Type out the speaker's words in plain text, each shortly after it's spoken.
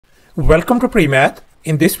Welcome to PreMath.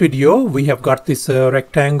 In this video, we have got this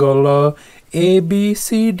rectangle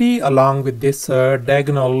ABCD along with this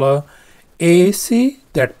diagonal AC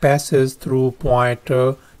that passes through point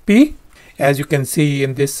P, as you can see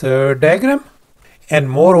in this diagram. And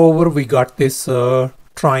moreover, we got this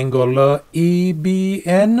triangle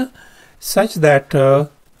EBN such that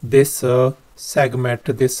this segment,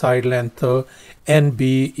 this side length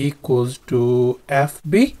NB equals to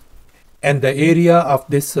FB. And the area of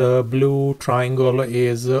this blue triangle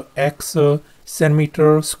is x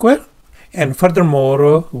centimeter square. And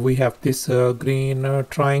furthermore, we have this green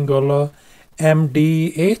triangle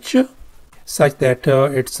MDH such that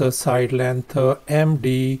its side length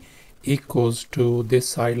MD equals to this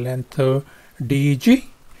side length DG.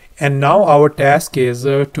 And now our task is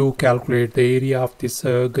to calculate the area of this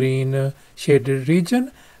green shaded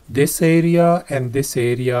region, this area and this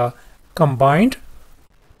area combined.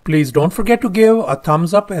 Please don't forget to give a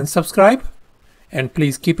thumbs up and subscribe. And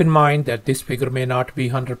please keep in mind that this figure may not be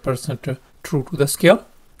 100% true to the scale.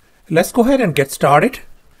 Let's go ahead and get started.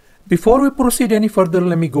 Before we proceed any further,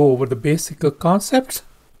 let me go over the basic concepts.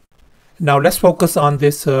 Now let's focus on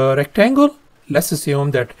this rectangle. Let's assume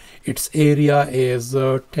that its area is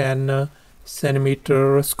 10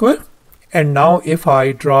 centimeter square. And now if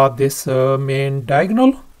I draw this main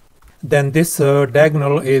diagonal, then this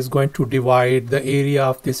diagonal is going to divide the area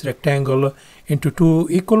of this rectangle into two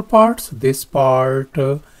equal parts, this part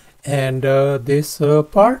and this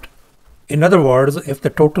part. In other words, if the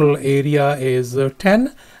total area is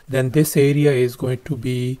 10, then this area is going to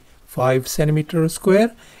be 5 centimeter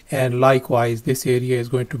square, and likewise this area is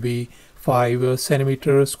going to be 5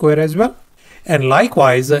 centimeter square as well. And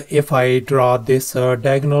likewise, if I draw this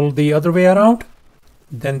diagonal the other way around,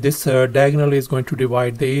 then this diagonal is going to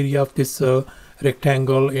divide the area of this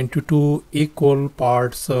rectangle into two equal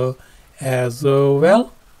parts as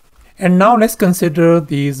well. And now let's consider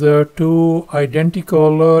these two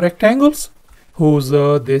identical rectangles whose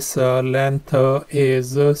this length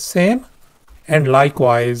is same, and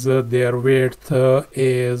likewise their width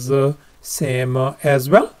is same as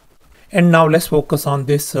well. And now let's focus on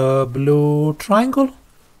this blue triangle.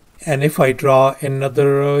 And if I draw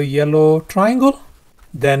another yellow triangle,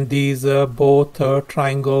 then these both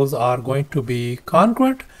triangles are going to be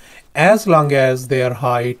congruent as long as their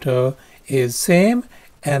height is same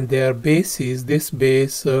and their bases, this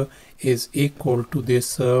base is equal to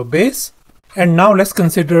this base. And now let's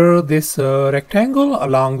consider this rectangle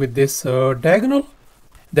along with this diagonal.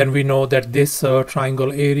 Then we know that this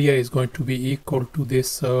triangle area is going to be equal to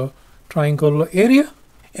this triangle area.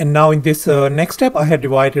 And now in this next step, I have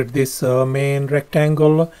divided this main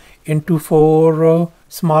rectangle into four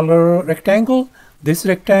smaller rectangle, this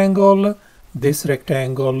rectangle, this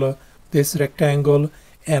rectangle, this rectangle,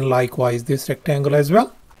 and likewise this rectangle as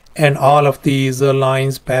well. And all of these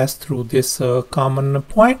lines pass through this common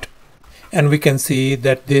point. And we can see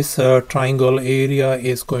that this triangle area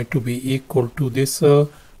is going to be equal to this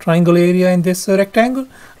triangle area in this rectangle.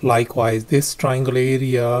 Likewise, this triangle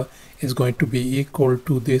area is going to be equal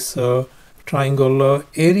to this triangle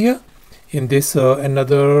area in this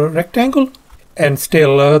another rectangle. And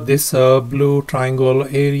still this blue triangle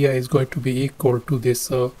area is going to be equal to this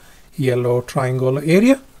yellow triangle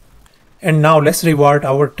area. And now let's revert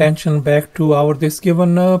our attention back to this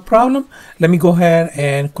given problem. Let me go ahead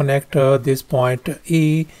and connect this point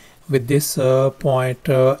E with this point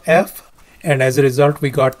F. And as a result, we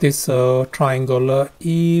got this triangle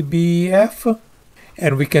EBF.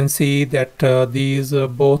 And we can see that these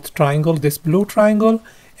both triangles, this blue triangle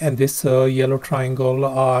and this yellow triangle,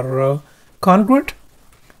 are congruent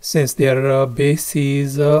since their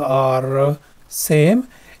bases are same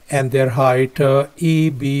and their height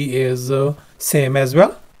EB is same as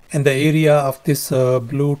well. And the area of this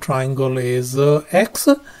blue triangle is x.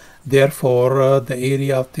 Therefore, the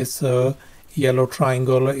area of this yellow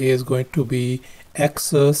triangle is going to be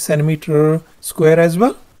x centimeter square as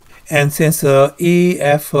well. And since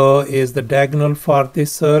EF is the diagonal for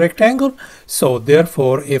this rectangle, so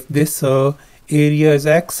therefore if this area is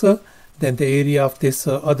x, then the area of this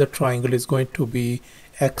other triangle is going to be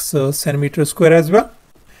x centimeter square as well.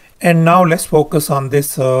 And now let's focus on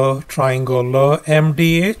this triangle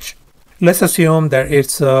MDH. Let's assume that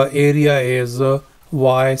its area is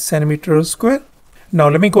y centimeter square. Now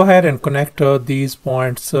let me go ahead and connect these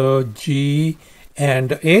points G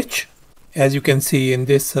and H, as you can see in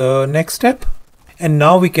this next step. And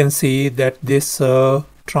now we can see that this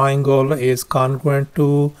triangle is congruent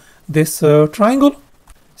to this triangle,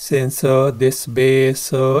 since this base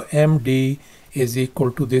MD is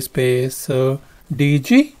equal to this base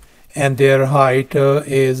DG, and their height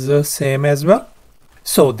is same as well.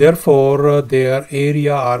 So therefore their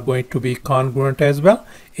area are going to be congruent as well.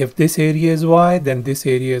 If this area is y, then this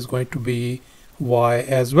area is going to be y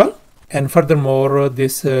as well. And furthermore,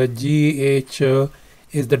 this GH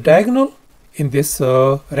is the diagonal in this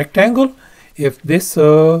rectangle. If this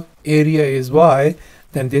area is y,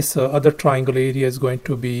 then this other triangle area is going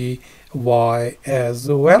to be y as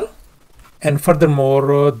well. And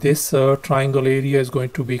furthermore, this triangle area is going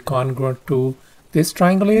to be congruent to this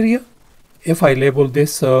triangle area. If I label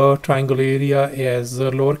this triangle area as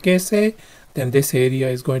lowercase a, then this area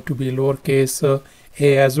is going to be lowercase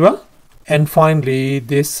a as well. And finally,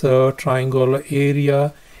 this triangle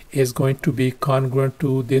area is going to be congruent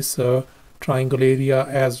to this triangle area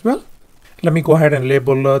as well. Let me go ahead and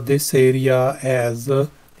label this area as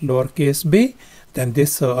lowercase b. Then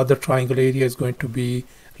this other triangle area is going to be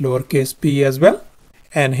lowercase b as well.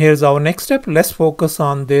 And here's our next step. Let's focus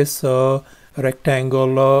on this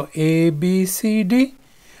rectangle ABCD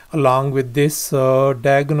along with this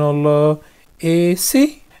diagonal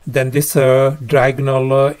AC. Then this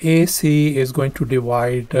diagonal AC is going to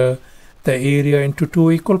divide the area into two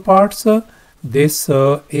equal parts. This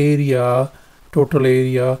area, total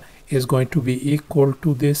area, is going to be equal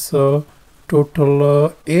to this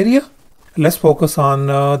total area. Let's focus on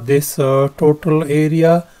this total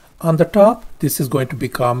area on the top. This is going to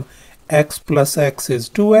become x plus x is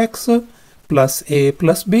 2x plus a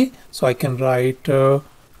plus b. So I can write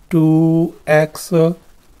 2x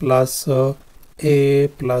plus a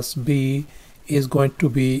plus b is going to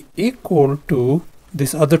be equal to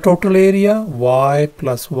this other total area, y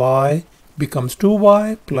plus y becomes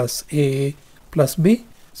 2y plus a plus b.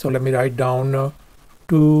 So let me write down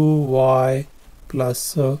 2y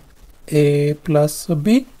plus a plus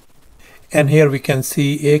b. And here we can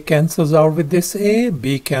see a cancels out with this a,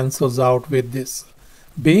 b cancels out with this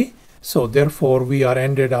b. So therefore we are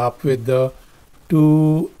ended up with the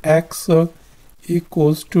 2x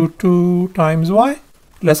equals to 2 times y.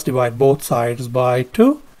 Let's divide both sides by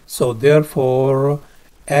 2. So therefore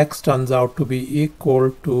x turns out to be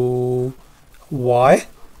equal to y.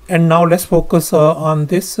 And now let's focus on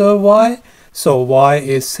this y. So y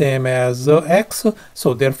is same as x.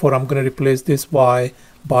 So therefore I'm going to replace this y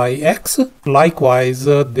by x. Likewise,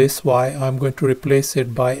 this y I'm going to replace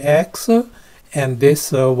it by x, and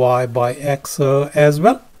this y by x as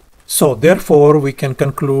well. So therefore we can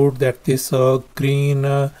conclude that this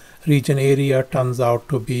green region area turns out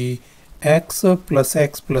to be x plus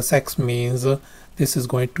x means this is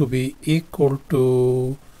going to be equal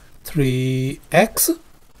to 3x.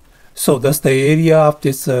 So thus the area of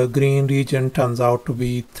this green region turns out to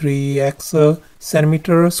be 3x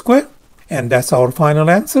centimeter square. And that's our final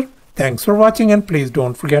answer. Thanks for watching, and please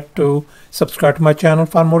don't forget to subscribe to my channel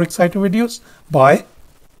for more exciting videos. Bye.